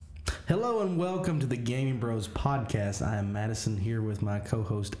Hello and welcome to the Gaming Bros podcast. I am Madison here with my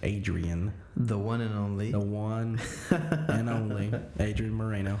co-host Adrian. The one and only. The one and only Adrian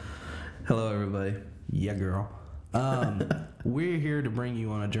Moreno. Hello, everybody. Yeah, girl. We're here to bring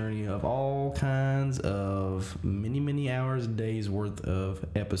you on a journey of all kinds of many hours, days worth of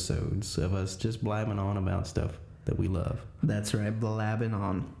episodes of us just blabbing on about stuff that we love. That's right, blabbing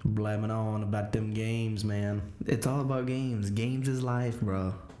on. Blabbing on about them games, man. It's all about games. Games is life,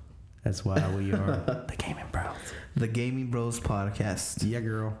 bro. That's why we are the Gaming Bros. The Gaming Bros podcast. Yeah,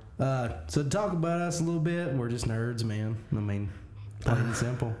 girl. So to talk about us a little bit, we're just nerds, man. I mean, plain and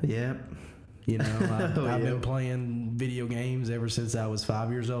simple. Yep. You know, I've been playing video games ever since I was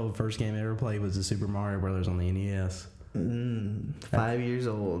 5 years old. First game I ever played was the Super Mario Brothers on the NES. 5 years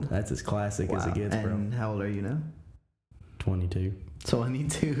old. That's as classic as it gets, bro. And how old are you now? 22.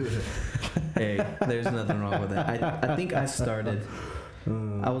 22. Hey, there's nothing wrong with that. I think I started...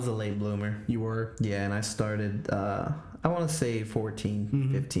 I was a late bloomer. You were? Yeah, and I started, I want to say 14,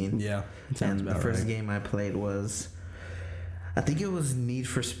 15. Yeah, and the first game I played was, I think it was Need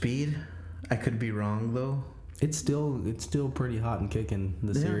for Speed. I could be wrong, though. It's still pretty hot and kicking,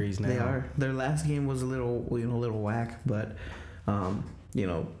 the series now. They are. Their last game was a little whack, but,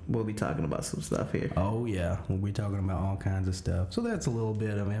 we'll be talking about some stuff here. Oh, yeah. We'll be talking about all kinds of stuff. So that's a little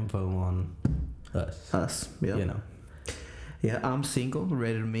bit of info on us. Us, yeah. You know. Yeah, I'm single,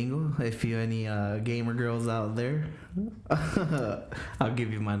 ready to mingle. If you any gamer girls out there, I'll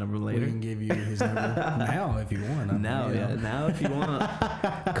give you my number later. We can give you his number now if you want. Now if you want,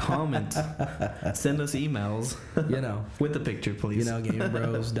 comment, send us emails. With the picture, please.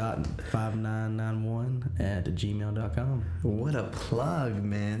 GameBros.5991@gmail.com. What a plug,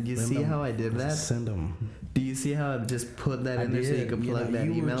 man! You see how I did that? Send them. Do you see how I just put that in there so you could plug that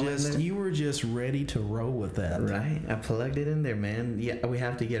email in there? You were just ready to roll with that. Right. I plugged it in there, man. Yeah, we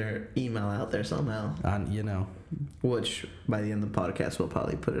have to get our email out there somehow. Which, by the end of the podcast, we'll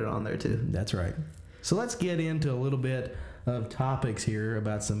probably put it on there, too. That's right. So let's get into a little bit of topics here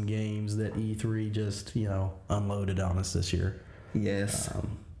about some games that E3 just, unloaded on us this year. Yes.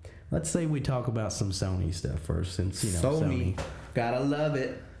 Let's say we talk about some Sony stuff first, since, Sony. Gotta love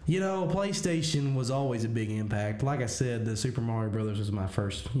it. PlayStation was always a big impact. Like I said, the Super Mario Brothers was my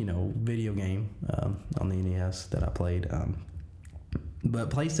first, video game on the NES that I played. But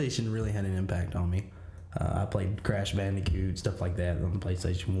PlayStation really had an impact on me. I played Crash Bandicoot, stuff like that on the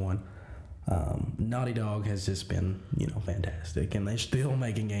PlayStation 1. Naughty Dog has just been, fantastic. And they're still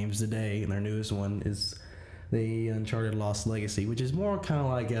making games today. And their newest one is the Uncharted Lost Legacy, which is more kind of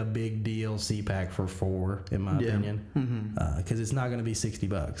like a big DLC pack for 4, in my opinion, because it's not going to be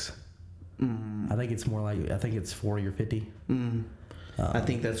 $60. I think it's more like, it's 40 or 50. I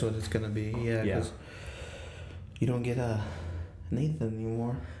think that's what it's going to be. Yeah, because you don't get Nathan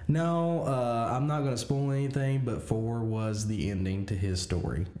anymore. No, I'm not going to spoil anything, but 4 was the ending to his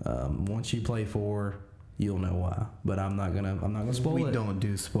story. Once you play 4, you'll know why, but I'm not gonna spoil it. We don't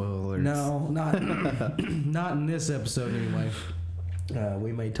do spoilers. No, not in this episode anyway.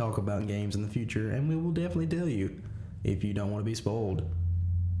 We may talk about games in the future, and we will definitely tell you if you don't want to be spoiled.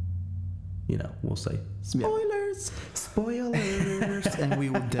 We'll say spoilers, and we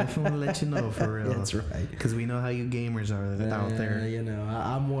will definitely let you know for real. That's right, because we know how you gamers are out there.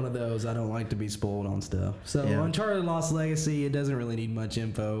 I'm one of those. I don't like to be spoiled on stuff. So Uncharted Lost Legacy, it doesn't really need much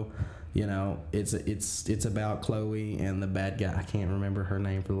info. It's about Chloe and the bad guy. I can't remember her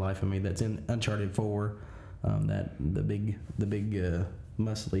name for the life of me. That's in Uncharted 4. That the big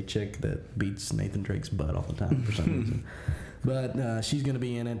muscly chick that beats Nathan Drake's butt all the time for some reason. But she's going to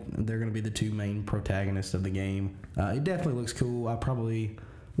be in it. They're going to be the two main protagonists of the game. It definitely looks cool.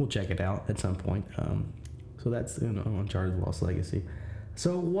 We'll check it out at some point. So that's Uncharted Lost Legacy.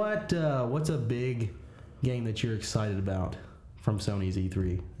 So what's a big game that you're excited about from Sony's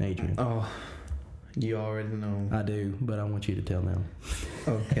E3, Adrian? Oh, you already know. I do, but I want you to tell them.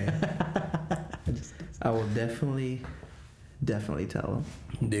 Okay. I will definitely tell them.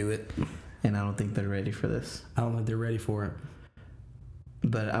 Do it. And I don't think they're ready for this. I don't think they're ready for it.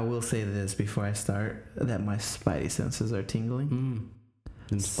 But I will say this before I start, that my spidey senses are tingling.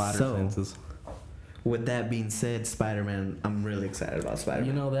 And spider senses. With that being said, Spider-Man, I'm really excited about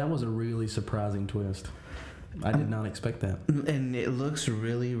Spider-Man. That was a really surprising twist. I did not expect that. And it looks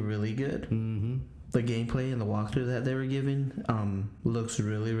really, really good. Mm-hmm. The gameplay and the walkthrough that they were giving looks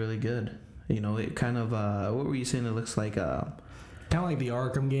really, really good. It kind of, what were you saying? It looks like... kind of like the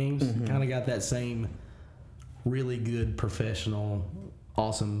Arkham games. Mm-hmm. Kind of got that same really good, professional,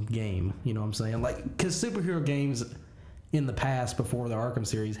 awesome game. You know what I'm saying? Because superhero games in the past, before the Arkham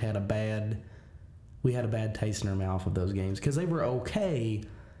series, we had a bad taste in our mouth of those games. Because they were okay,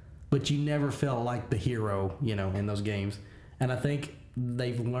 but you never felt like the hero, in those games. And I think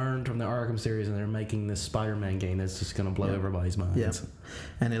they've learned from the Arkham series, and they're making this Spider-Man game that's just going to blow everybody's minds. Yeah,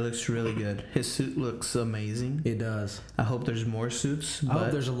 and it looks really good. His suit looks amazing. It does. I hope there's more suits. I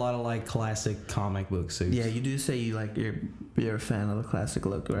hope there's a lot of like classic comic book suits. Yeah, you do say you're a fan of the classic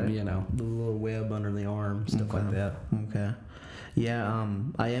look, right? The little web under the arm, stuff like that. Okay. Yeah,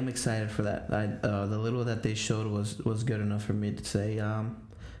 I am excited for that. The little that they showed was good enough for me to say,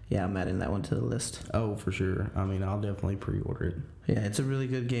 yeah, I'm adding that one to the list. Oh, for sure. I mean, I'll definitely pre-order it. Yeah, it's a really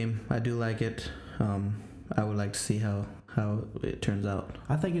good game. I do like it. I would like to see how it turns out.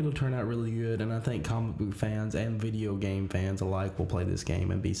 I think it'll turn out really good, and I think comic book fans and video game fans alike will play this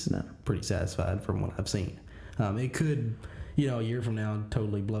game and be pretty satisfied from what I've seen. It could, a year from now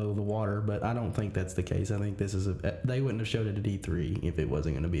totally blow the water, but I don't think that's the case. I think this is they wouldn't have showed it at E3 if it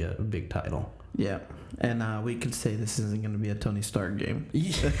wasn't going to be a big title. Yeah, and we could say this isn't going to be a Tony Stark game.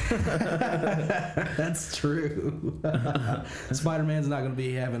 That's true. Spider-Man's not going to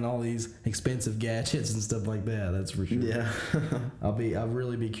be having all these expensive gadgets and stuff like that. That's for sure. Yeah. I'll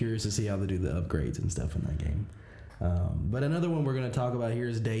really be curious to see how they do the upgrades and stuff in that game. But another one we're going to talk about here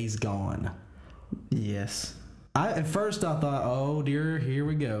is Days Gone. Yes. At first I thought, oh dear, here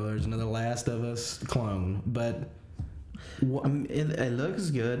we go. There's another Last of Us clone. But it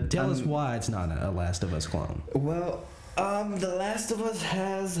looks good. Tell us why it's not a Last of Us clone. Well, The Last of Us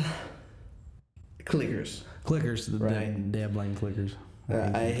has clickers. Clickers, right? Dad blame clickers.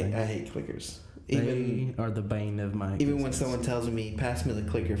 I hate clickers. They are the bane of my existence. Even when someone tells me, pass me the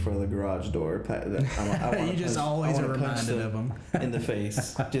clicker for the garage door, you just always are reminded of them in the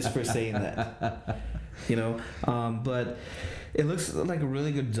face just for saying that. But it looks like a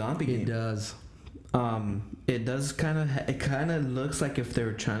really good zombie game. It does. It does it kind of looks like if they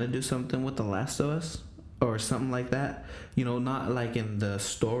were trying to do something with The Last of Us or something like that. Not like in the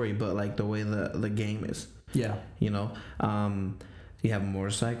story, but like the way the game is. Yeah. You have a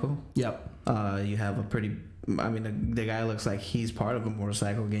motorcycle. Yep. You have the guy looks like he's part of a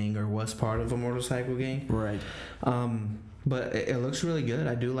motorcycle gang or was part of a motorcycle gang. Right. But it looks really good.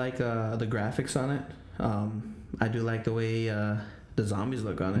 I do like the graphics on it. I do like the way the zombies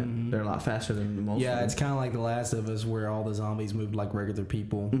look on it. Mm-hmm. They're a lot faster than most. Yeah, it's kind of like The Last of Us, where all the zombies moved like regular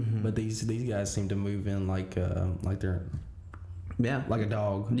people, mm-hmm. but these guys seem to move in like they're like a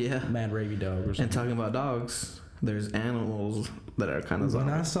dog. Yeah, mad ravey dog or something. And talking about dogs, there's animals that are kind of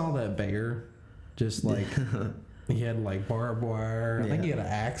zombies. When I saw that bear, just like he had like barbed wire. I think he had an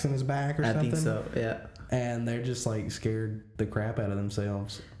axe in his back or something. I think so. Yeah. And they're just like scared the crap out of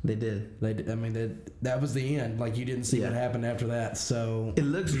themselves. They did. I mean, that was the end. Like you didn't see what happened after that. So it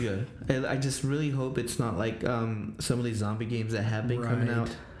looks good. I just really hope it's not like some of these zombie games that have been coming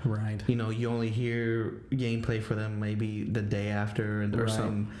out. Right. You only hear gameplay for them maybe the day after or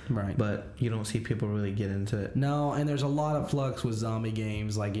something. Right. But you don't see people really get into it. No, and there's a lot of flux with zombie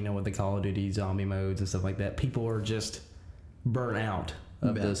games, like with the Call of Duty zombie modes and stuff like that. People are just burnt out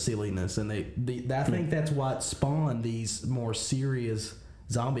of the silliness, and I think that's what spawned these more serious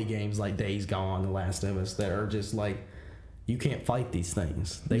zombie games like Days Gone, The Last of Us, that are just like, you can't fight these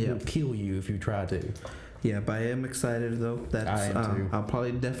things. They will kill you if you try to. Yeah, but I am excited though. I am too. I'll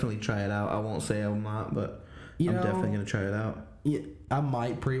probably definitely try it out. I won't say I'm not, but I'm definitely gonna try it out. Yeah, I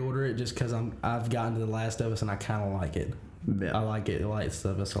might pre-order it just because I've gotten to The Last of Us and I kind of like it. Yeah. I like it. I like Last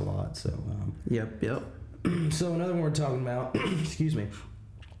of Us a lot. So. Yep. So another one we're talking about, excuse me,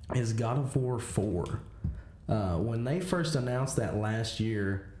 is God of War 4. When they first announced that last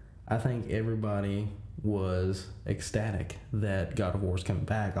year, I think everybody was ecstatic that God of War is coming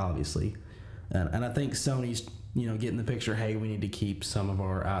back, obviously. And I think Sony's, getting the picture, hey, we need to keep some of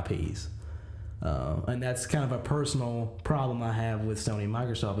our IPs. And that's kind of a personal problem I have with Sony and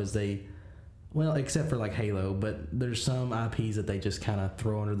Microsoft is except for like Halo, but there's some IPs that they just kind of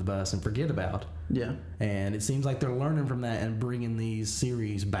throw under the bus and forget about. Yeah. And it seems like they're learning from that and bringing these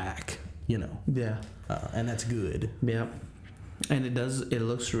series back, Yeah. And that's good. Yeah. And it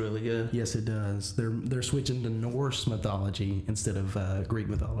looks really good. Yes, it does. They're switching to Norse mythology instead of Greek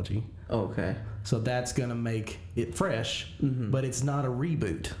mythology. Okay. So that's going to make it fresh, mm-hmm. but it's not a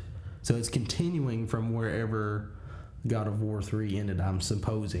reboot. So it's continuing from wherever God of War 3 ended, I'm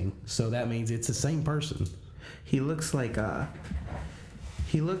supposing. So that means it's the same person. He looks like have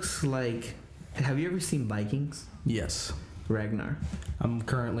you ever seen Vikings? Yes. Ragnar. I'm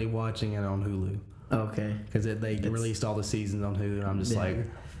currently watching it on Hulu. Okay. Because they released all the seasons on Hulu, and I'm just like,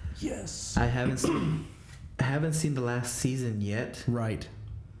 yes. I haven't seen the last season yet. Right.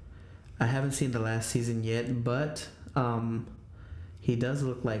 I haven't seen the last season yet, but he does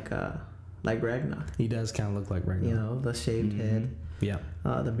look like Ragnar. He does kind of look like Ragnar. The shaved head. Yeah.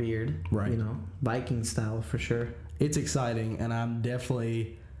 The beard. Right. You know, Viking style for sure. It's exciting, and I'm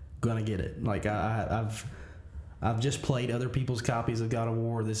definitely gonna get it. Like I've just played other people's copies of God of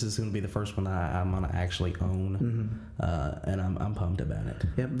War. This is gonna be the first one I'm gonna actually own, and I'm pumped about it.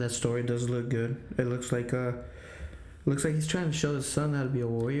 Yep, that story does look good. It looks like he's trying to show his son how to be a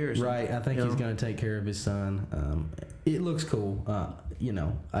warrior. Or something. Right. I think he's gonna take care of his son. It looks cool. You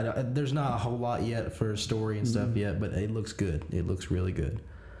know, there's not a whole lot yet for story and stuff yet, but it looks good. It looks really good.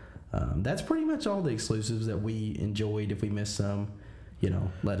 That's pretty much all the exclusives that we enjoyed. If we missed some, you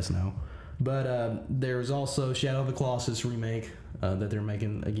know, let us know. But there's also Shadow of the Colossus remake that they're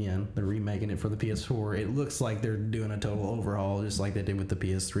making again. They're remaking it for the PS4. It looks like they're doing a total overhaul, just like they did with the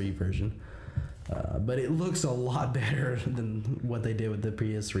PS3 version. But it looks a lot better than what they did with the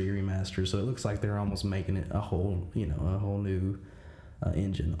PS3 remaster. So it looks like they're almost making it a whole new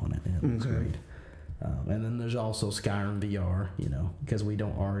engine on it. And it looks great. And then there's also Skyrim VR, you know, because we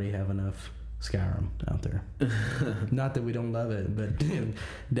don't already have enough Skyrim out there. Not that we don't love it, but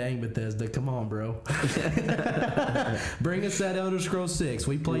dang Bethesda, come on, bro. Bring us that Elder Scrolls 6.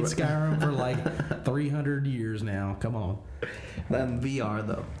 We played Skyrim for like 300 years now. Come on. Then VR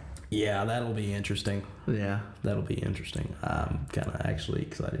though. Yeah, that'll be interesting. Yeah, that'll be interesting. I'm kind of actually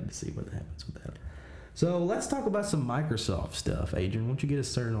excited to see what happens with that. So let's talk about some Microsoft stuff. Adrian, why don't you get us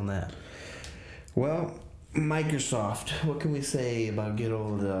started on that? Well, Microsoft. What can we say about good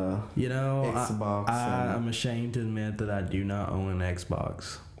old Xbox? I'm ashamed to admit that I do not own an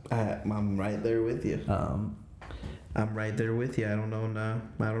Xbox. I'm right there with you. I'm right there with you. I don't own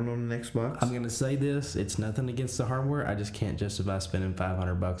an Xbox. I'm gonna say this: it's nothing against the hardware. I just can't justify spending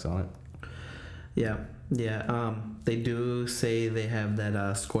 $500 on it. Yeah. They do say they have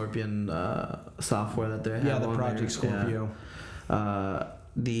that Scorpion software that they're having. Yeah, the Project Scorpio. Yeah.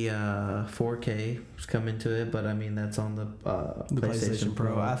 The 4K is coming to it, but I mean that's on the PlayStation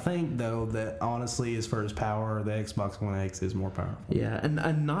Pro. I think though that honestly, as far as power, the Xbox One X is more powerful. Yeah,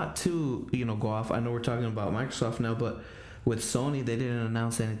 and not to go off. I know we're talking about Microsoft now, but with Sony, they didn't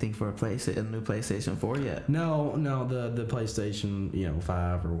announce anything for a new PlayStation 4 yet. No, the PlayStation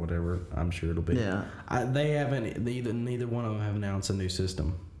 5 or whatever. I'm sure it'll be. Yeah, they haven't. Neither one of them have announced a new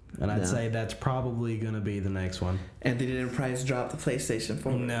system. And I'd say that's probably going to be the next one. And they didn't price drop the PlayStation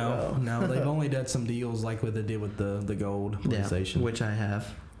 4. No. They've only done some deals like what they did with the gold PlayStation. Yeah, which I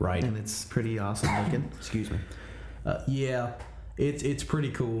have. Right. And it's pretty awesome looking. Excuse me. Yeah, it's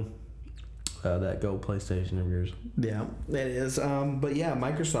pretty cool, that gold PlayStation of yours. Yeah, it is. But yeah,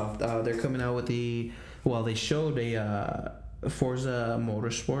 Microsoft, they're coming out with they showed a Forza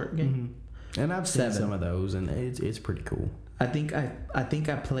Motorsport game. Mm-hmm. And I've seen some of those, and it's pretty cool. I think I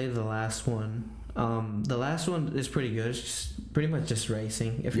played the last one. The last one is pretty good. It's just pretty much just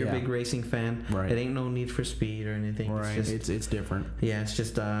racing. If you're a big racing fan, it ain't no Need for Speed or anything. Right. It's different. Yeah, it's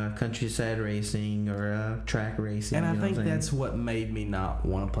just countryside racing or track racing. And I think that's what made me not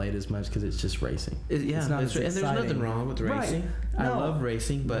want to play it as much, because it's just racing. And there's nothing wrong with racing. Right. No. I love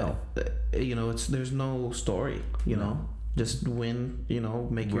racing, but there's no story. You know, just win.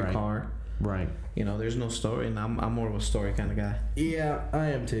 Make your car. Right. There's no story, and I'm more of a story kind of guy. Yeah, I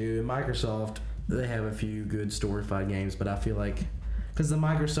am too. Microsoft, they have a few good storyfied games, but I feel like, because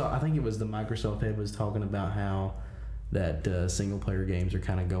I think it was the Microsoft head was talking about how that single player games are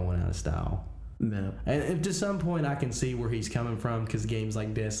kind of going out of style. No. And to some point, I can see where he's coming from, because games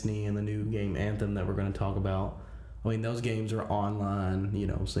like Destiny and the new game Anthem that we're going to talk about, I mean, those games are online,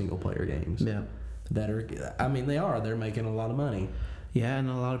 single player games. Yeah. They're making a lot of money. Yeah, and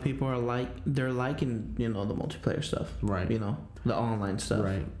a lot of people are liking the multiplayer stuff, right? The online stuff,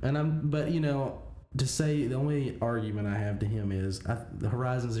 right? To say the only argument I have to him is the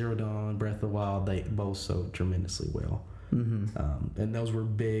Horizon Zero Dawn, Breath of the Wild, they both sold tremendously well, and those were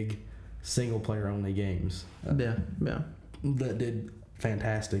big single player only games. That did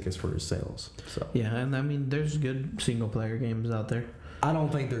fantastic as far as sales. So yeah, and I mean, there's good single player games out there. I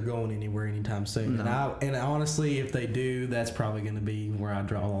don't think they're going anywhere anytime soon. No. And honestly, if they do, that's probably going to be where I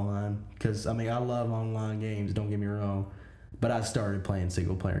draw the line. Because, I love online games, don't get me wrong. But I started playing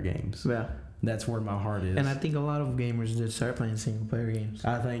single-player games. Yeah. That's where my heart is. And I think a lot of gamers did start playing single-player games.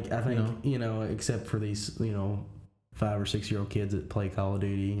 I think except for these, 5 or 6 year old kids that play Call of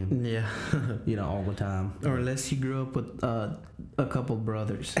Duty and all the time. Or unless you grew up with a couple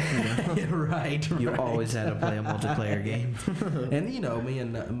brothers, right. You always had to play a multiplayer game. And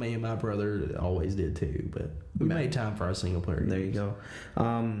me and my brother always did too, but we made time for our single player games. There you go.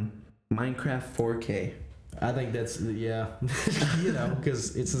 Minecraft 4K. I think that's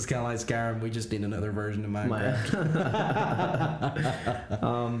because it's just kind of like Skyrim. We just need another version of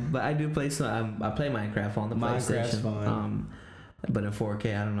Minecraft. But I do play I play Minecraft on the PlayStation. Fun. But in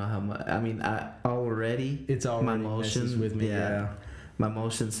 4K, I don't know how much. I mean, it's already my motion messes with me. Yeah. My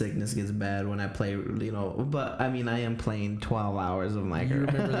motion sickness gets bad when I play, But I mean, I am playing 12 hours of Minecraft. You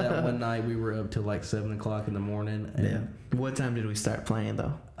remember that one night we were up till like 7 o'clock in the morning? Yeah. What time did we start playing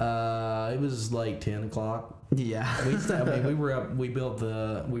though? It was like 10 o'clock. Yeah. we were up. We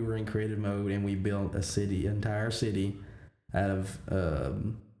were in creative mode, and we built entire city, out of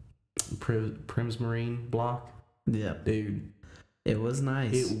Primsmarine block. Yeah, dude. It was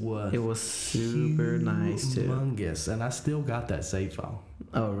nice. It was super nice too. Humongous, and I still got that save file.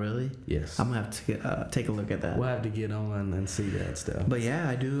 Oh really? Yes. I'm gonna have to take a look at that. We'll have to get on and see that stuff. But yeah,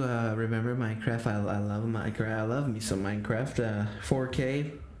 I do remember Minecraft. I love Minecraft. I love me some Minecraft.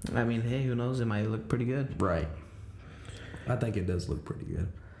 4K. I mean, hey, who knows? It might look pretty good. Right. I think it does look pretty good.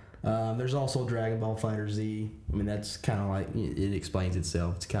 There's also Dragon Ball Fighter Z. I mean, that's kind of like, it explains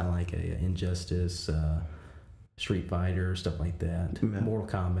itself. It's kind of like a Injustice, Street Fighter, stuff like that. Yeah. Mortal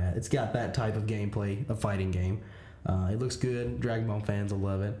Kombat. It's got that type of gameplay, a fighting game. It looks good. Dragon Ball fans will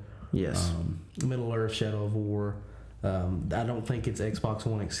love it. Yes. Middle Earth, Shadow of War. I don't think it's Xbox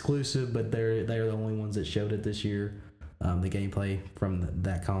One exclusive, but they're the only ones that showed it this year. The gameplay from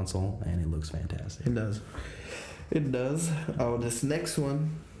that console, and it looks fantastic. It does. It does. Oh, this next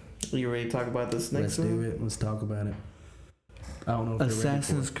one. You ready to talk about this next one? Let's do it. Let's talk about it. I don't know if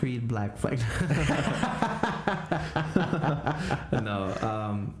Assassin's Creed Black Flag.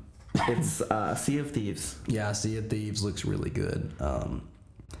 No, it's Sea of Thieves. Yeah, Sea of Thieves looks really good.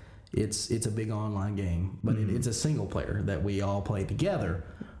 It's a big online game, but it's a single player that we all play together.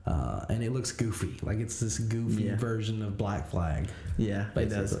 And it looks goofy. Like it's this goofy version of Black Flag. Yeah,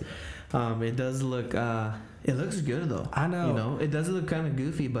 basically. It does. It does look. It looks good though. I know. You know, it does look kind of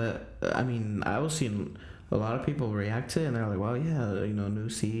goofy, but I mean, I was seeing a lot of people react to it, and they're like, "Well, yeah, new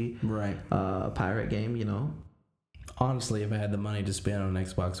sea pirate game." You know. Honestly, if I had the money to spend on an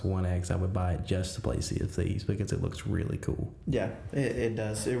Xbox One X, I would buy it just to play Sea of Thieves because it looks really cool. Yeah, it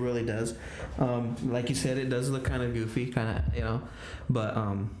does. It really does. Like you said, it does look kind of goofy, kind of, but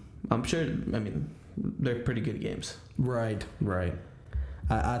I'm sure. I mean, they're pretty good games. Right.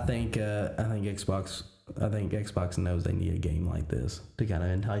 I think Xbox knows they need a game like this to kind of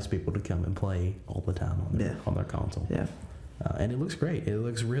entice people to come and play all the time on their console. Yeah, and it looks great. It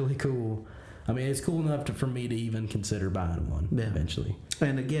looks really cool. I mean, it's cool enough for me to even consider buying one eventually.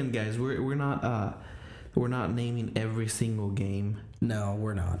 And again, guys, we're not naming every single game. No,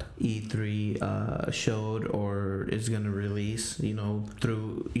 we're not. E3 showed or is going to release.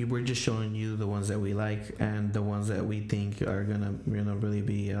 We're just showing you the ones that we like and the ones that we think are gonna really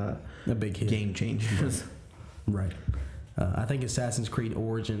be a big hit. Game changers. Right. I think Assassin's Creed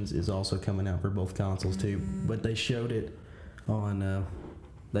Origins is also coming out for both consoles too, but they showed it on.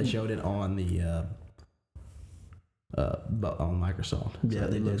 They showed it on the on Microsoft. Yeah, so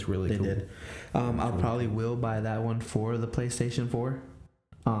it looks really cool. Did. I'll probably will buy that one for the PlayStation 4.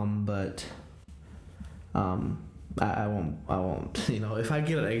 But I won't. If I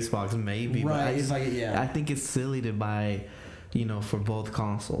get an Xbox, maybe. Right. But I think it's silly to buy, for both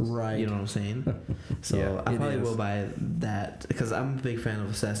consoles. Right. You know what I'm saying? So I probably will buy that because I'm a big fan of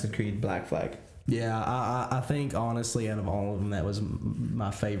Assassin's Creed Black Flag. Yeah, I think honestly, out of all of them, that was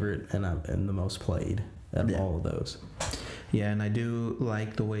my favorite and the most played out of all of those. Yeah, and I do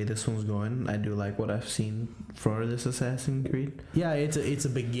like the way this one's going. I do like what I've seen for this Assassin's Creed. Yeah, it's a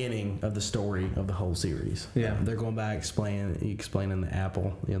beginning of the story of the whole series. Yeah, they're going back explaining the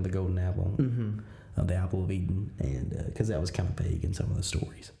apple, the golden apple, the apple of Eden, and because that was kind of vague in some of the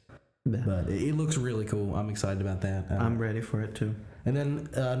stories. Yeah. But it looks really cool. I'm excited about that. I'm ready for it too. And then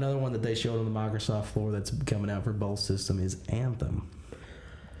another one that they showed on the Microsoft floor that's coming out for both systems is Anthem.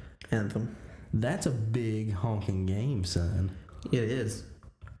 That's a big honking game, son. It is.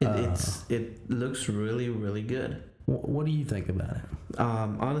 It looks really, really good. What do you think about it?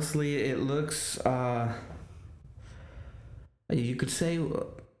 Honestly, it looks. You could say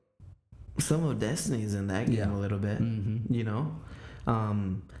some of Destiny's in that game a little bit.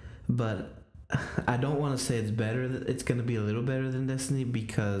 But I don't want to say it's better. It's going to be a little better than Destiny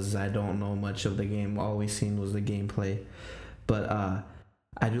because I don't know much of the game. All we've seen was the gameplay. But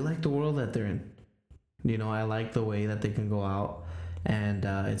I do like the world that they're in. I like the way that they can go out and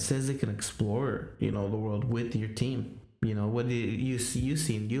it says they can explore, the world with your team. What do you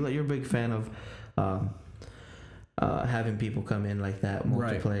seen? You're a big fan of having people come in like that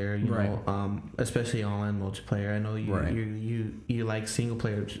multiplayer, especially online multiplayer. I know you like single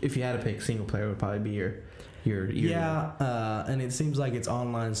player. If you had to pick, single player would probably be your and it seems like it's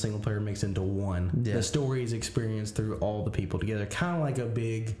online single player mixed into one. Yeah. The story is experienced through all the people together, kind of like a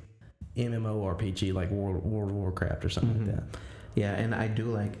big MMORPG like World of Warcraft or something like that. Yeah, and I do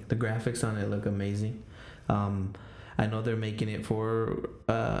like the graphics on it look amazing. I know they're making it for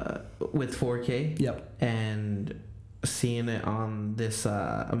with 4K. Yep. And seeing it on this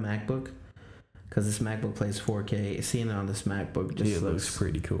MacBook, because this MacBook plays 4K, seeing it on this MacBook just looks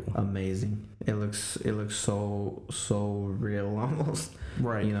pretty cool. Amazing. It looks so real almost.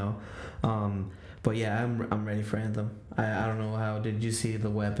 Right. You know. But yeah, I'm ready for Anthem. I don't know how did you see the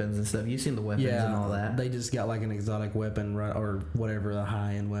weapons and stuff? You seen the weapons and all that? They just got like an exotic weapon, right, or whatever, a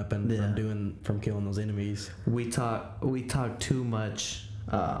high end weapon from killing those enemies. We talk too much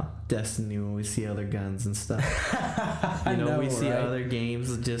Destiny when we see other guns and stuff. We see other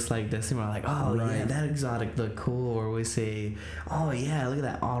games just like Destiny. We're like, oh yeah, that exotic look cool. Or we say, oh yeah, look at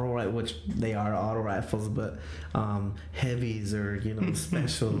that auto rifle, which they are auto rifles, but heavies or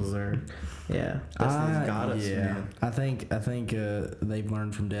specials or Destiny's got us. Man. I think they've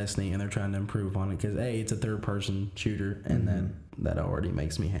learned from Destiny and they're trying to improve on it because it's a third person shooter and that already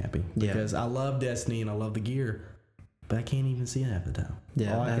makes me happy because I love Destiny and I love the gear. But I can't even see it half the time.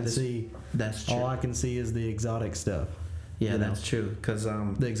 Yeah, that's true. All I can see is the exotic stuff. Yeah, that's true. Because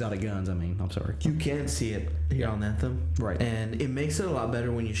the exotic guns. I'm sorry. You can see it here on Anthem, right? And it makes it a lot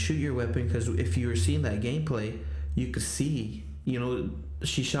better when you shoot your weapon. Because if you were seeing that gameplay, you could see.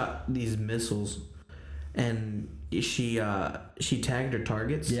 She shot these missiles, and she tagged her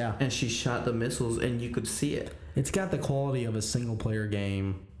targets. Yeah. And she shot the missiles, and you could see it. It's got the quality of a single player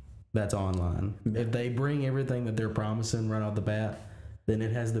game. That's online. If they bring everything that they're promising right off the bat, then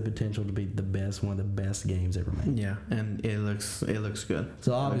it has the potential to be one of the best games ever made. Yeah, and it looks good.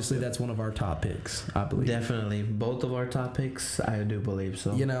 So obviously that's one of our top picks, I believe. Definitely, both of our top picks, I do believe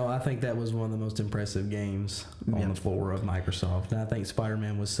so. I think that was one of the most impressive games on the floor of Microsoft, and I think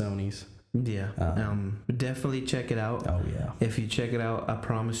Spider-Man was Sony's. Yeah, definitely check it out. Oh yeah. If you check it out, I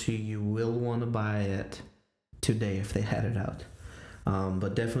promise you will want to buy it today if they had it out.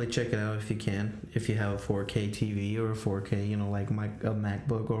 But definitely check it out if you can. If you have a 4K TV or a 4K, like a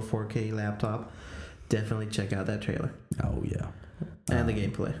MacBook or 4K laptop, definitely check out that trailer. Oh yeah, and the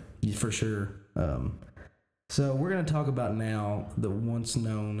gameplay for sure. So we're gonna talk about now the once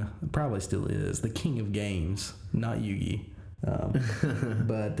known, probably still is, the king of games, not Yugi,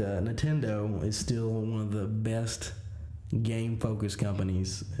 but Nintendo is still one of the best game focused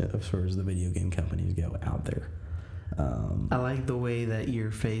companies as far as the video game companies go out there. I like the way that your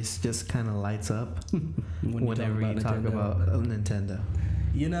face just kind of lights up whenever you talk about Nintendo.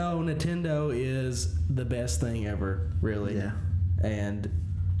 Nintendo is the best thing ever, really. Yeah. And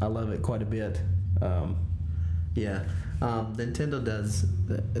I love it quite a bit. Nintendo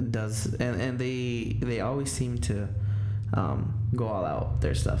does, and they always seem to go all out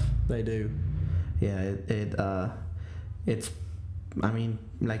their stuff. They do. Yeah, it's.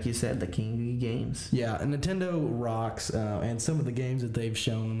 Like you said, the king of games. Yeah, and Nintendo rocks, and some of the games that they've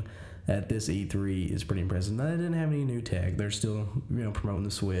shown at this E3 is pretty impressive. Now, they didn't have any new tech. They're still, promoting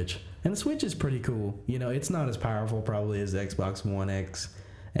the Switch. And the Switch is pretty cool. It's not as powerful probably as the Xbox One X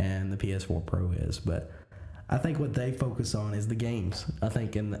and the PS4 Pro is, but I think what they focus on is the games. I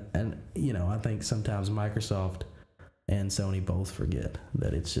think, I think sometimes Microsoft and Sony both forget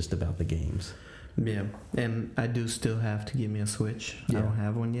that it's just about the games. Yeah, and I do still have to get me a Switch. Yeah. I don't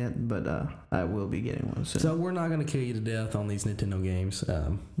have one yet, but I will be getting one soon. So we're not going to kill you to death on these Nintendo games,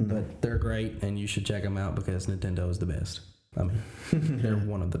 but they're great, and you should check them out because Nintendo is the best. They're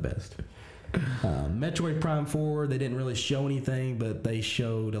one of the best. Metroid Prime 4, they didn't really show anything, but they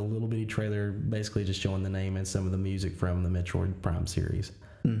showed a little bitty trailer, basically just showing the name and some of the music from the Metroid Prime series.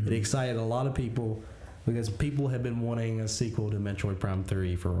 Mm-hmm. It excited a lot of people. Because people have been wanting a sequel to Metroid Prime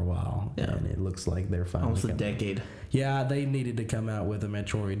 3 for a while, and it looks like they're finally almost a decade. Yeah, they needed to come out with a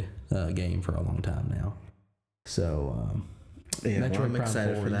Metroid game for a long time now. So, Metroid I'm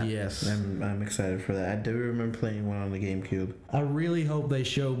excited for that. Yes, I'm excited for that. I do remember playing one on the GameCube. I really hope they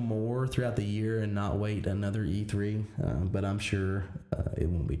show more throughout the year and not wait another E3, but I'm sure it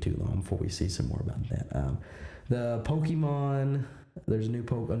won't be too long before we see some more about that. The Pokemon. There's a new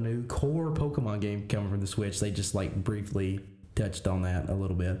core Pokemon game coming from the Switch. They just briefly touched on that a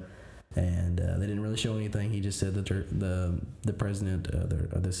little bit, and they didn't really show anything. He just said that the president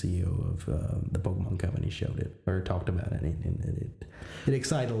or the CEO of the Pokemon company showed it or talked about it, and it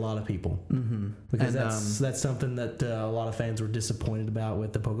excited a lot of people because that's something that a lot of fans were disappointed about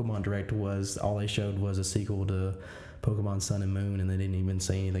with the Pokemon Direct. Was all they showed was a sequel to Pokemon Sun and Moon, and they didn't even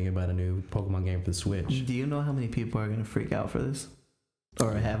say anything about a new Pokemon game for the Switch. Do you know how many people are going to freak out for this?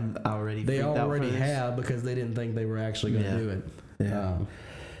 Or have already freaked out for this? They already have because they didn't think they were actually going to do it.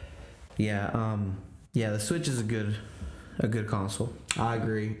 The Switch is a good console. I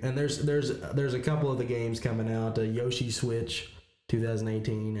agree. And there's a couple of the games coming out. Yoshi Switch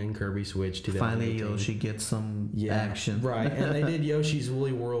 2018 and Kirby Switch 2018. Finally, Yoshi gets some action. Right, and they did Yoshi's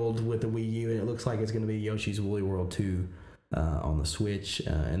Woolly World with the Wii U, and it looks like it's going to be Yoshi's Woolly World 2 on the Switch,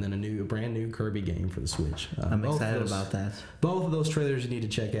 and then a brand new Kirby game for the Switch. I'm excited about that. Both of those trailers you need to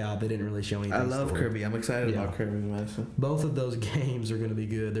check out. They didn't really show anything. I love Kirby. I'm excited about Kirby, Madison. Both of those games are going to be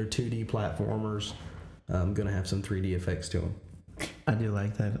good. They're 2D platformers. Going to have some 3D effects to them. I do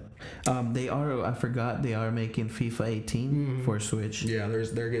like that. I forgot they are making FIFA 18 for Switch. Yeah,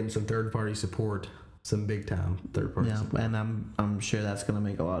 they're getting some third-party support, some big-time third-party support. And I'm sure that's going to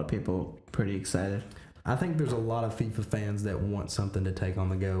make a lot of people pretty excited. I think there's a lot of FIFA fans that want something to take on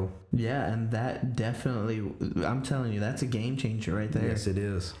the go. Yeah, and that definitely, I'm telling you, that's a game changer right there. Yes, it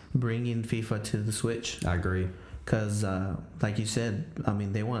is. Bringing FIFA to the Switch. I agree. Because, like you said, I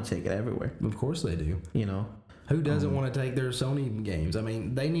mean, they want to take it everywhere. Of course they do. You know? Who doesn't want to take their Sony games? I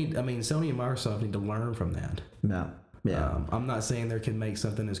mean, Sony and Microsoft need to learn from that. Yeah. I'm not saying they can make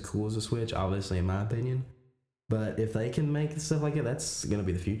something as cool as a Switch, obviously, in my opinion. But if they can make stuff like it, that's going to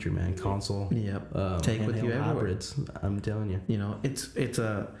be the future, man. Console. Yep. Take with you everywhere. Hybrids, I'm telling you. You know, it's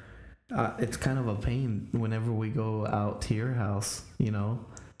kind of a pain whenever we go out to your house, you know,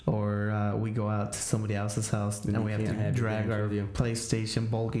 or we go out to somebody else's house and we have to drag our bulky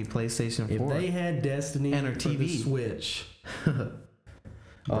PlayStation 4. If they had Destiny and our TV, the Switch,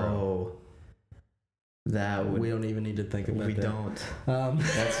 that would, we don't even need to think about that. We don't.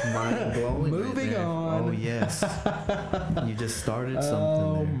 That's mind blowing. Moving on. Oh yes, you just started something.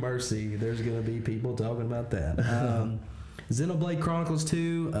 Oh mercy! There's gonna be people talking about that. Xenoblade Chronicles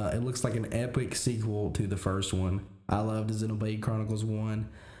 2. It looks like an epic sequel to the first one. I loved Xenoblade Chronicles 1.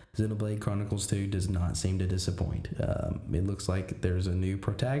 Xenoblade Chronicles 2 does not seem to disappoint. It looks like there's a new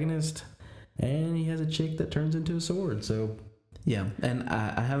protagonist, and he has a chick that turns into a sword. So, yeah, and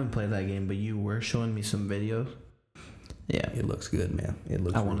I haven't played that game, but you were showing me some videos. Yeah, it looks good, man.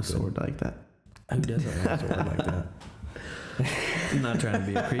 I want a sword like that. Who doesn't want a sword like that? I'm not trying to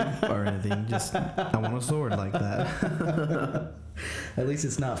be a creep or anything. Just I want a sword like that. At least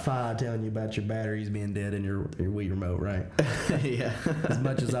it's not Fi telling you about your batteries being dead in your Wii remote, right? Yeah. As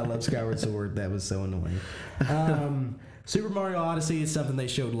much as I love Skyward Sword, that was so annoying. Super Mario Odyssey is something they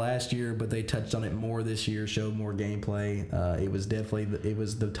showed last year, but they touched on it more this year, showed more gameplay. It was definitely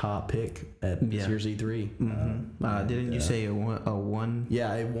the top pick at this year's E3. Mm-hmm. Didn't you say it won?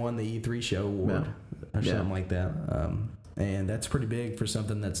 Yeah, it won the E3 show award or something like that. And that's pretty big for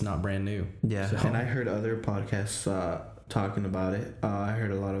something that's not brand new. Yeah, so. And I heard other podcasts talking about it. I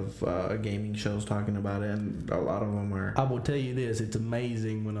heard a lot of gaming shows talking about it, and a lot of them are. I will tell you this: it's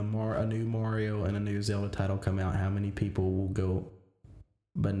amazing when a new Mario and a new Zelda title come out, how many people will go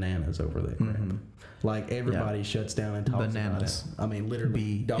bananas over that crap. Mm-hmm. Like everybody shuts down and talks bananas. About it. I mean,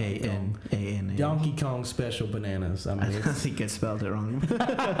 literally B-A-N-A-N-A. Donkey Kong special bananas. I mean, I think I spelled it wrong.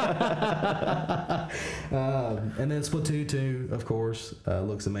 And then Splatoon 2, of course,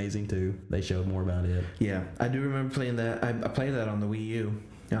 looks amazing too. They showed more about it. Yeah, I do remember playing that. I played that on the Wii U.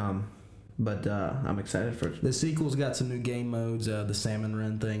 But I'm excited for it. The sequel's got some new game modes. The Salmon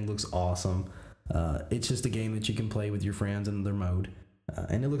Run thing looks awesome. It's just a game that you can play with your friends in their mode.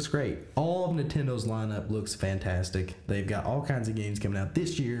 And it looks great. All of Nintendo's lineup looks fantastic. They've got all kinds of games coming out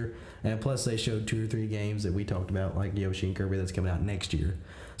this year, and plus they showed 2 or 3 games that we talked about, like Yoshi and Kirby, that's coming out next year.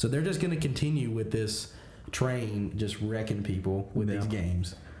 So they're just going to continue with this train, just wrecking people with these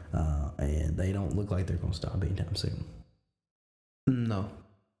games, and they don't look like they're going to stop anytime soon. No.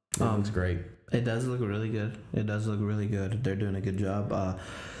 It looks great. It does look really good. They're doing a good job.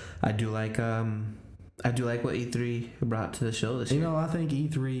 I do like what E3 brought to the show this year. You know, I think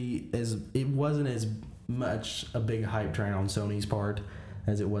E3 wasn't as much a big hype train on Sony's part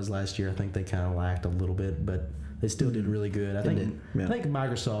as it was last year. I think they kind of lacked a little bit, but they still did really good. I think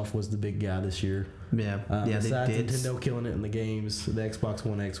Microsoft was the big guy this year. Yeah, besides they did. Nintendo killing it in the games, the Xbox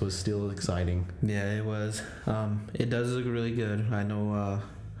One X was still exciting. Yeah, it was. It does look really good. I know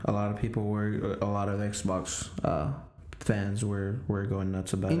a lot of Xbox fans were going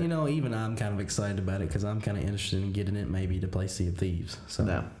nuts about it. And you know, even I'm kind of excited about it because I'm kind of interested in getting it maybe to play Sea of Thieves. So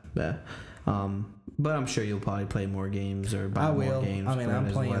yeah. But I'm sure you'll probably play more games or buy more games. I mean,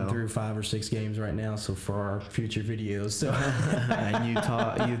 I'm playing through 5 or 6 games right now, so for our future videos. So and you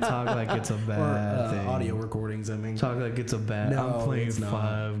talk like it's a bad thing. Audio recordings. I mean, talk like it's a bad. No, I'm playing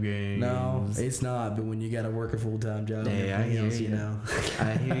 5 games. No, it's not. But when you got to work a full-time job, hey, I hear you.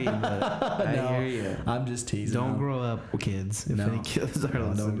 I hear you. But I hear you. I'm just teasing. Don't grow up, kids. If any kids are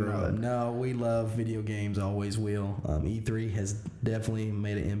listening, don't grow up. No, we love video games. Always will. E3 has definitely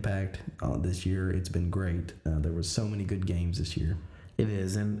made an impact this year. It's been great. There was so many good games this year. It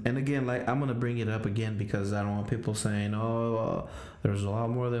is, and again, like I'm gonna bring it up again because I don't want people saying, "Oh, there's a lot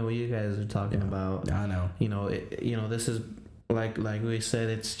more than what you guys are talking about." I know. This is like we said,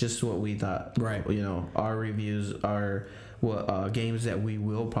 it's just what we thought. Right. Our reviews are what games that we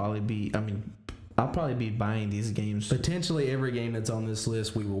will probably be. I mean, I'll probably be buying these games. Potentially every game that's on this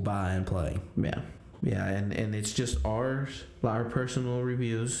list we will buy and play. Yeah, and it's just our personal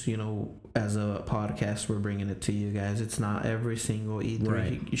reviews. As a podcast, we're bringing it to you guys. It's not every single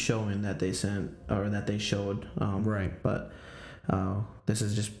E3 showing that they sent or that they showed. Right. But this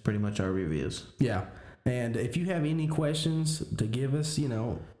is just pretty much our reviews. Yeah. And if you have any questions to give us,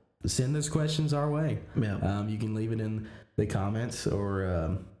 send those questions our way. Yeah. You can leave it in the comments or,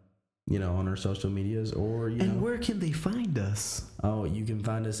 on our social medias or, And where can they find us? Oh, you can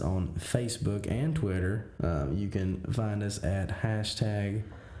find us on Facebook and Twitter. You can find us at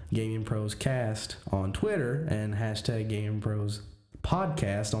 #GamingProsCast on Twitter and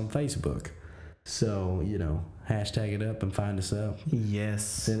 #GamingProsPodcast on Facebook. So, hashtag it up and find us up. Yes.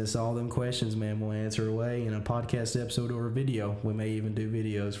 Send us all them questions, man. We'll answer away in a podcast episode or a video. We may even do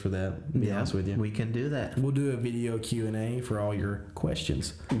videos for that, to be honest with you. We can do that. We'll do a video Q&A for all your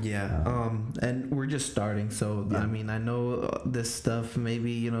questions. Yeah. And we're just starting, so yeah. I mean, I know this stuff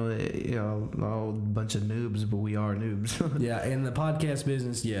maybe, a bunch of noobs, but we are noobs. Yeah, in the podcast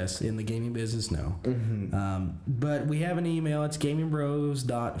business, yes. In the gaming business, no. Mm-hmm. But we have an email. It's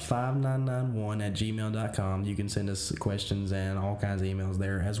gamingbros.5991@gmail.com. You can send us questions and all kinds of emails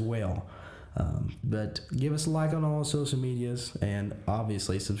there as well. But give us a like on all social medias and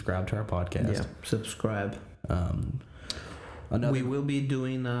obviously subscribe to our podcast. Yeah, subscribe. We will be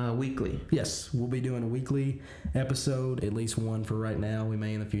doing weekly. Yes, we'll be doing a weekly episode, at least one for right now. We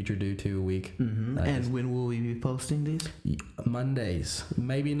may in the future do 2 a week. Mm-hmm. And when will we be posting these? Mondays.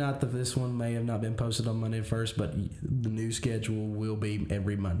 Maybe not this one may have not been posted on Monday first, but the new schedule will be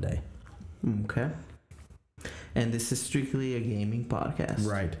every Monday. Okay. And this is strictly a gaming podcast.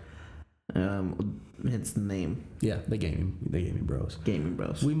 Right. Hence the name. Yeah, the gaming bros. Gaming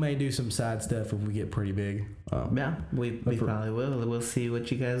Bros. We may do some side stuff if we get pretty big. We probably will. We'll see what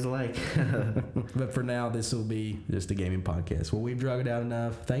you guys like. But for now, this will be just a gaming podcast. Well, we've drug it out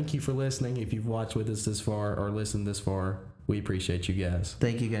enough. Thank you for listening. If you've watched with us this far or listened this far, we appreciate you guys.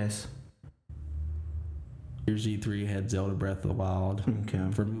 Thank you, guys. Your G3 had Zelda Breath of the Wild.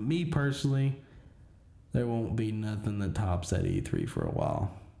 Okay. For me personally, there won't be nothing that tops that E3 for a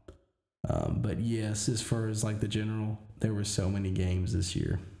while. But yes, as far as like the general, there were so many games this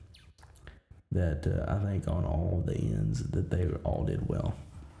year that I think on all the ends that they all did well.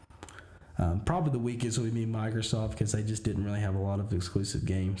 Probably the weakest would be Microsoft because they just didn't really have a lot of exclusive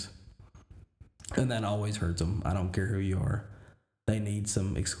games. And that always hurts them. I don't care who you are. They need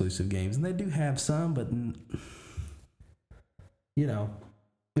some exclusive games. And they do have some, but,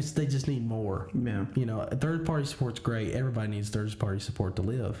 they just need more. Yeah. Third-party support's great. Everybody needs third-party support to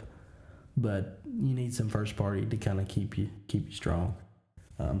live. But you need some first-party to kind of keep you strong.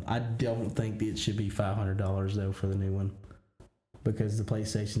 I don't think that it should be $500, though, for the new one. Because the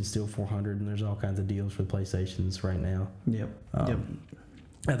PlayStation's still $400, and there's all kinds of deals for the PlayStations right now. Yep.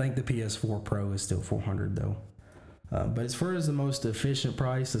 I think the PS4 Pro is still $400, though. But as far as the most efficient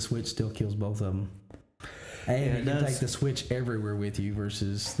price, the Switch still kills both of them. And you can take the Switch everywhere with you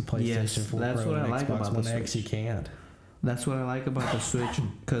versus the PlayStation 4 that's Pro what and I like Xbox about One the X. You can't. That's what I like about the Switch,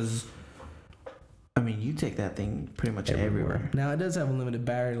 because, I mean, you take that thing pretty much everywhere. Now, it does have a limited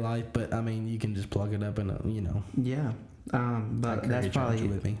battery life, but, I mean, you can just plug it up and, Yeah. But that's probably...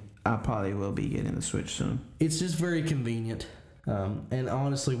 with me. I probably will be getting the Switch soon. It's just very convenient. And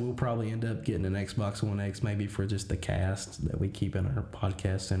honestly, we'll probably end up getting an Xbox One X maybe for just the cast that we keep in our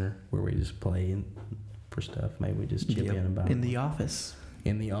podcast center where we just play for stuff. Maybe we just chip in about in the office.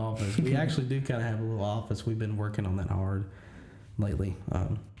 In the office. We actually do kind of have a little office. We've been working on that hard lately.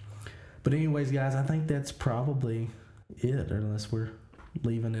 But anyways, guys, I think that's probably it, unless we're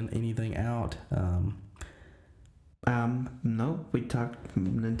leaving anything out. No, we talked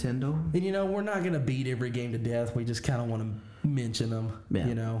Nintendo. And we're not gonna beat every game to death. We just kind of want to mention them.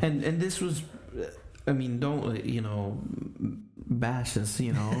 Yeah. And this was, I mean, don't bash us.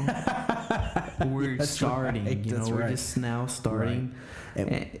 We're starting. Right. We're just now starting. Right.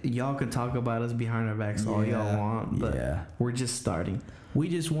 And y'all can talk about us behind our backs all y'all want, but we're just starting. We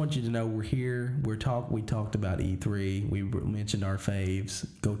just want you to know we're here. We talked about E3. We mentioned our faves.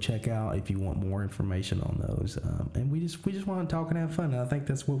 Go check out if you want more information on those. And we just want to talk and have fun. And I think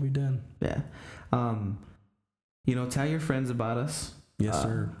that's what we've done. Yeah. Tell your friends about us. Yes,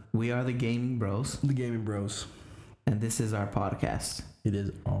 sir. We are the Gaming Bros. The Gaming Bros. And this is our podcast. It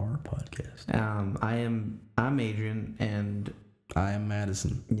is our podcast. I'm Adrian, and I am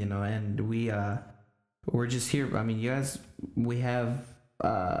Madison. And we're just here. I mean, you guys, we have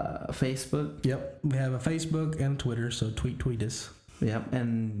Facebook. Yep, we have a Facebook and Twitter, so tweet us. Yep,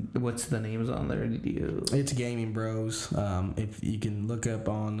 and what's the names on there? It's Gaming Bros. If you can look up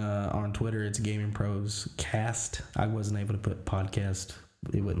on Twitter, it's Gaming Bros Cast. I wasn't able to put podcast;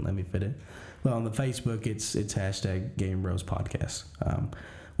 it wouldn't let me fit it. Well, on the Facebook, it's hashtag Gaming Bros Podcast.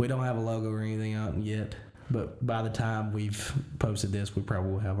 We don't have a logo or anything out yet, but by the time we've posted this, we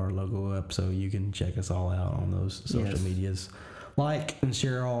probably will have our logo up, so you can check us all out on those social medias. Like and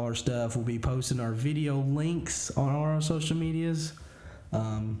share all our stuff. We'll be posting our video links on all our social medias.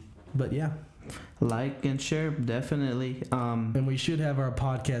 But yeah, like and share definitely. And we should have our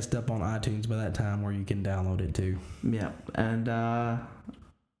podcast up on iTunes by that time, where you can download it too. Yeah, and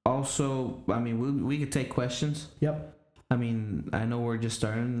also, I mean, we could take questions. Yep. I mean, I know we're just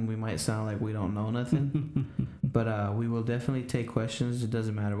starting, and we might sound like we don't know nothing, but we will definitely take questions. It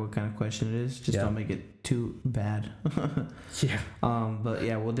doesn't matter what kind of question it is, just don't make it too bad. Yeah. But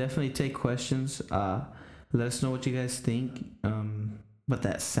yeah, we'll definitely take questions. Let us know what you guys think. But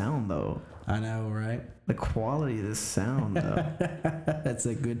that sound though, I know, right? The quality of this sound though. That's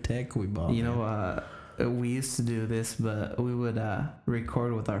a good tech we bought. We used to do this, but we would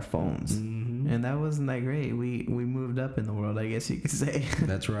record with our phones, and that wasn't that great. We moved up in the world, I guess you could say.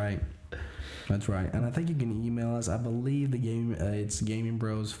 That's right. And I think you can email us. I believe the game it's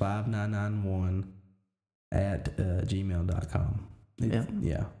gamingbros5991 at gmail.com.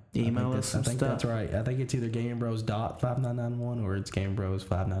 Yeah. Email us some stuff. I think that's right. I think it's either gamingbros.5991 or it's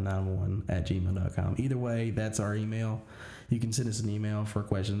gamingbros5991 at gmail.com. Either way, that's our email. You can send us an email for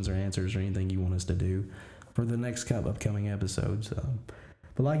questions or answers or anything you want us to do for the next upcoming episodes.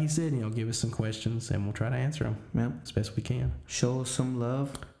 But like you said, give us some questions and we'll try to answer them as best we can. Show us some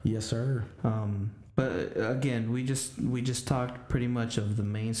love. Yes, sir. But again, we just talked pretty much of the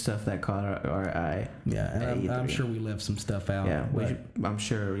main stuff that caught our eye. Yeah, and I'm sure we left some stuff out. Yeah, I'm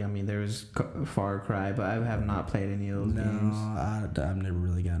sure. I mean, there's Far Cry, but I have not played any of those games. No, I've never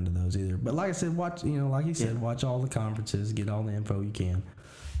really gotten to those either. But like I said, watch. Like you said, watch all the conferences, get all the info you can.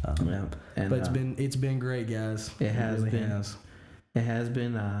 But it's been great, guys. It has been. It has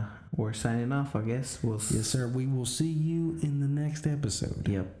been. We're signing off, I guess. Yes, sir. We will see you in the next episode.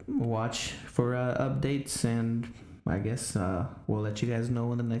 Yep. Watch for updates, and I guess we'll let you guys know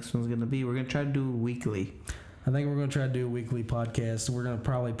when the next one's going to be. We're going to try to do weekly. I think we're going to try to do a weekly podcast. We're going to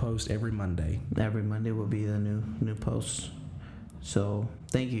probably post every Monday. Every Monday will be the new post. So,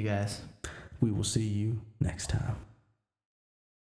 thank you, guys. We will see you next time.